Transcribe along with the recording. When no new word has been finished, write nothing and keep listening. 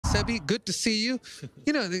Sebi, good to see you.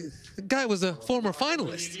 You know, the guy was a former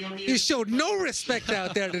finalist. He showed no respect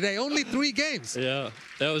out there today. Only 3 games. Yeah,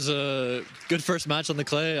 that was a good first match on the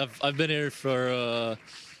clay. I've been here for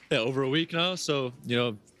over a week now, so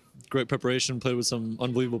great preparation. Played with some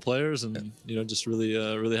unbelievable players, and just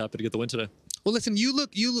really happy to get the win today. Well, listen, you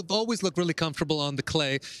always look really comfortable on the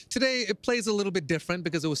clay. Today, it plays a little bit different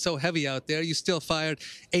because it was so heavy out there. You still fired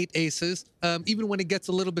 8 aces. Even when it gets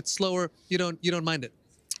a little bit slower, you don't mind it.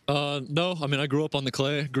 No, I mean, I grew up on the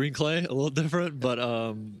clay, green clay, a little different, but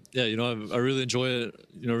yeah, I really enjoy it.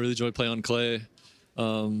 Really enjoy playing on clay.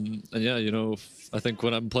 And yeah, I think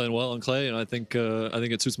when I'm playing well on clay, and I think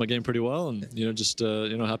it suits my game pretty well, and just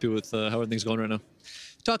happy with how everything's going right now.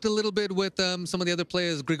 Talked a little bit with some of the other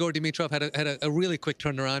players. Grigor Dimitrov had a really quick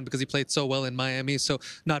turnaround because he played so well in Miami, so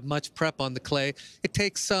not much prep on the clay. It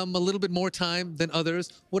takes a little bit more time than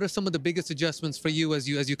others. What are some of the biggest adjustments for you as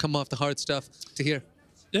you come off the hard stuff to here?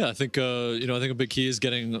 Yeah, I think I think a big key is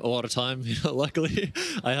getting a lot of time. Luckily,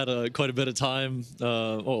 I had quite a bit of time.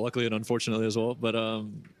 Well, luckily and unfortunately as well. But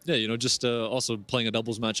yeah, just also playing a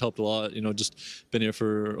doubles match helped a lot. Just been here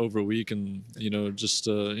for over a week, and just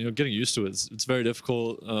getting used to it. It's very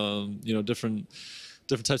difficult.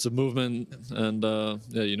 Different types of movement, and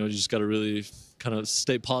yeah, you just got to really kind of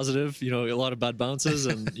stay positive. A lot of bad bounces,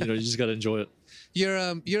 and you just got to enjoy it. You're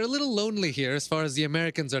a little lonely here as far as the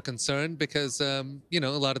Americans are concerned because a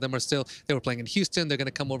lot of them they were playing in Houston. They're going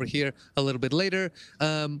to come over here a little bit later.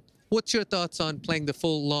 What's your thoughts on playing the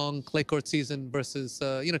full long clay court season versus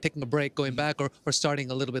taking a break, going back, or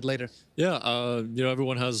starting a little bit later? Yeah,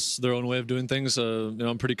 everyone has their own way of doing things.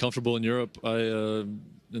 I'm pretty comfortable in Europe. I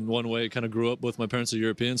in one way kind of grew up with my parents are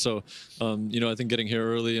European, so I think getting here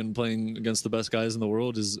early and playing against the best guys in the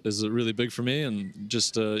world is really big for me, and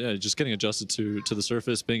just getting adjusted to the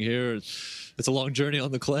surface, being here. It's a long journey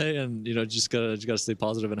on the clay, and just gotta stay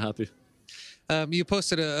positive and happy. You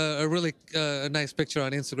posted a really nice picture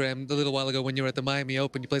on Instagram a little while ago when you were at the Miami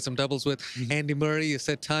Open. You played some doubles with Andy Murray. You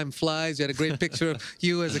said time flies. You had a great picture of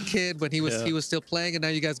you as a kid when he was still playing, and now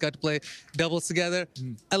you guys got to play doubles together.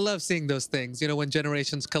 I love seeing those things. When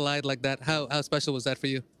generations collide like that. How special was that for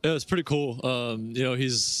you? Yeah, it's pretty cool.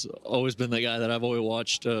 He's always been that guy that I've always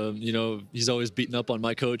watched. He's always beaten up on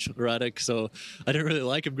my coach Radek, so I didn't really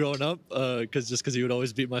like him growing up because he would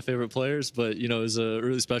always beat my favorite players. But it was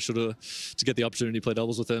really special to get the opportunity to play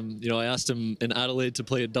doubles with him. I asked him in Adelaide to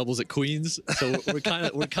play doubles at Queens, so we're kind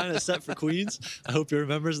of set for Queens. I hope he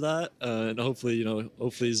remembers that, and hopefully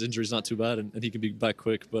his injury's not too bad and he can be back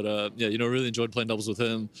quick. But yeah, really enjoyed playing doubles with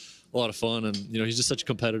him. A lot of fun, and he's just such a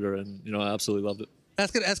competitor, and I absolutely loved it.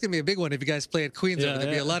 That's gonna be a big one if you guys play at Queens. There'll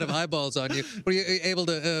be a lot of eyeballs on you. Were you able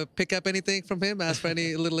to pick up anything from him? Ask for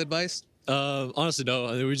any little advice? Honestly, no.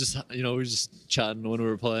 I mean, we just chatting when we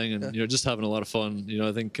were playing, and just having a lot of fun.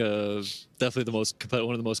 I think definitely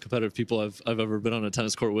one of the most competitive people I've ever been on a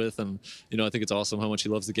tennis court with, and I think it's awesome how much he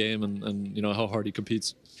loves the game and how hard he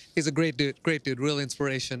competes. He's a great dude, real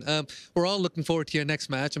inspiration. We're all looking forward to your next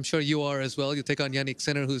match. I'm sure you are as well. You take on Yannick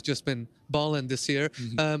Sinner, who's just been balling this year.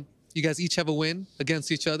 You guys each have a win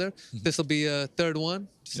against each other. This will be a third one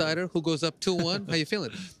decider. Who goes up 2-1? How you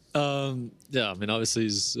feeling? Yeah, I mean, obviously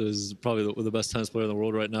he's probably the best tennis player in the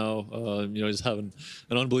world right now. He's having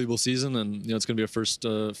an unbelievable season, and it's going to be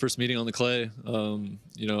our first meeting on the clay. I'm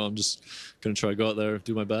just going to try to go out there,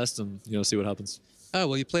 do my best, and see what happens. Oh,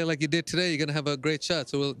 well, you play like you did today, you're going to have a great shot.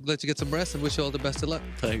 So we'll let you get some rest and wish you all the best of luck.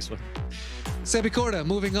 Thanks, man. Sebi Korda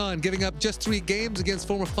moving on, giving up just 3 games against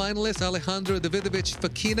former finalist Alejandro Davidovich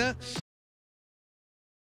Fokina.